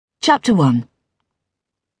Chapter 1.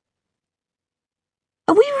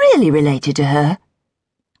 Are we really related to her?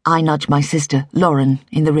 I nudge my sister, Lauren,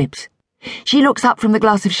 in the ribs. She looks up from the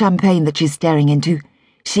glass of champagne that she's staring into,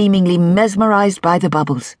 seemingly mesmerized by the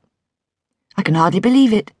bubbles. I can hardly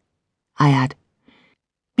believe it, I add.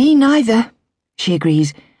 Me neither, she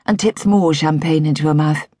agrees, and tips more champagne into her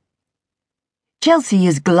mouth. Chelsea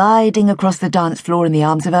is gliding across the dance floor in the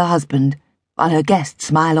arms of her husband, while her guests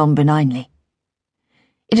smile on benignly.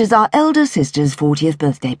 It is our elder sister's 40th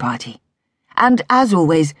birthday party, and as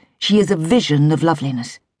always, she is a vision of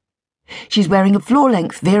loveliness. She's wearing a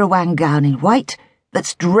floor-length Vera Wang gown in white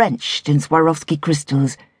that's drenched in Swarovski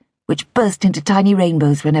crystals, which burst into tiny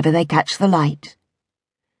rainbows whenever they catch the light.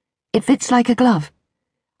 It fits like a glove,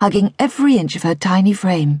 hugging every inch of her tiny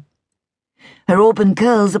frame. Her auburn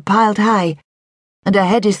curls are piled high, and her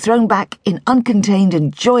head is thrown back in uncontained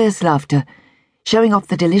and joyous laughter, showing off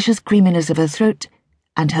the delicious creaminess of her throat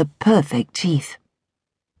and her perfect teeth.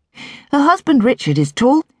 Her husband Richard is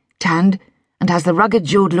tall, tanned, and has the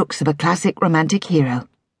rugged-jawed looks of a classic romantic hero.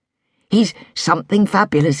 He's something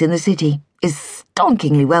fabulous in the city, is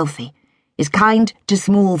stonkingly wealthy, is kind to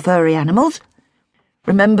small furry animals,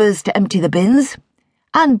 remembers to empty the bins,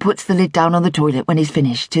 and puts the lid down on the toilet when he's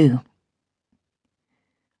finished too.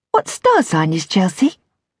 What star sign is Chelsea?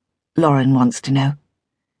 Lauren wants to know.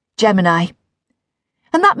 Gemini.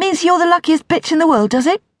 And that means you're the luckiest bitch in the world, does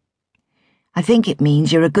it? I think it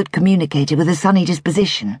means you're a good communicator with a sunny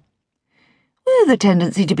disposition. With a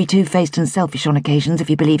tendency to be two-faced and selfish on occasions if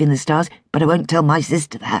you believe in the stars, but I won't tell my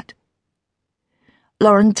sister that.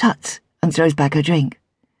 Lauren tuts and throws back her drink.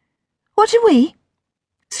 What are we?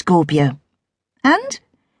 Scorpio. And?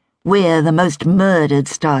 We're the most murdered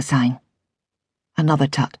star sign. Another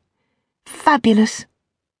tut. Fabulous.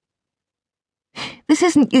 This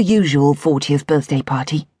isn't your usual 40th birthday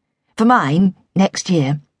party. For mine, next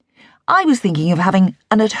year, I was thinking of having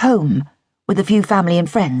an at-home with a few family and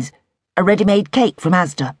friends, a ready-made cake from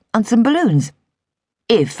Asda, and some balloons,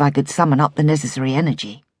 if I could summon up the necessary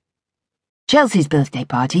energy. Chelsea's birthday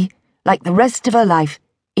party, like the rest of her life,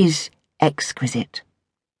 is exquisite.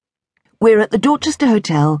 We're at the Dorchester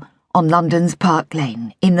Hotel on London's Park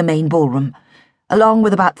Lane, in the main ballroom, along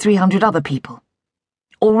with about 300 other people.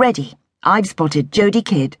 Already, I've spotted Jodie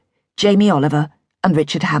Kidd, Jamie Oliver, and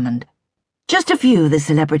Richard Hammond. Just a few of the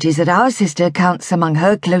celebrities that our sister counts among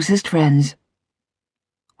her closest friends.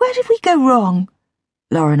 Where did we go wrong?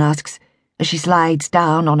 Lauren asks, as she slides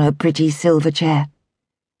down on her pretty silver chair.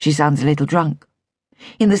 She sounds a little drunk,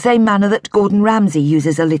 in the same manner that Gordon Ramsay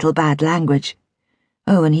uses a little bad language.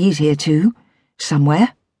 Oh, and he's here too,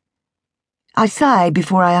 somewhere. I sigh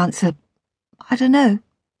before I answer, I don't know.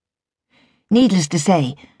 Needless to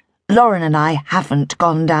say, Lauren and I haven't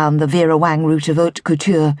gone down the Vera Wang route of haute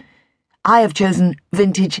couture. I have chosen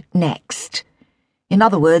vintage next. In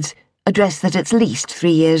other words, a dress that's at least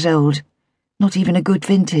 3 years old. Not even a good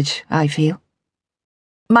vintage, I feel.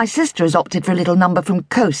 My sister has opted for a little number from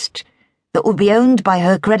Coast that will be owned by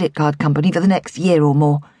her credit card company for the next year or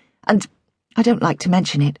more, and I don't like to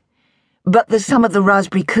mention it, but there's some of the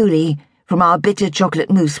raspberry coulis from our bitter chocolate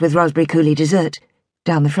mousse with raspberry coulis dessert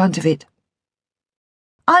down the front of it.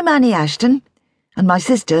 I'm Annie Ashton, and my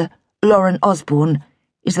sister, Lauren Osborne,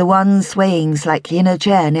 is the one swaying slightly in her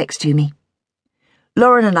chair next to me.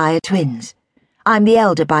 Lauren and I are twins. I'm the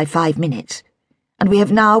elder by 5 minutes, and we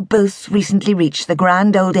have now both recently reached the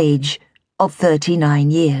grand old age of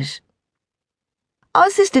 39 years.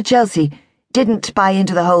 Our sister Chelsea didn't buy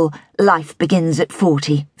into the whole life begins at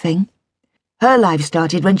 40 thing. Her life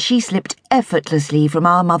started when she slipped effortlessly from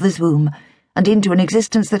our mother's womb and into an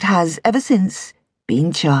existence that has, ever since,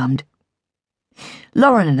 been charmed.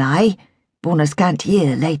 Lauren and I, born a scant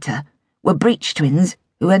year later, were breech twins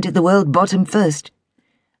who entered the world bottom first,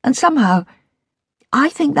 and somehow I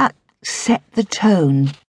think that set the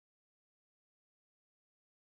tone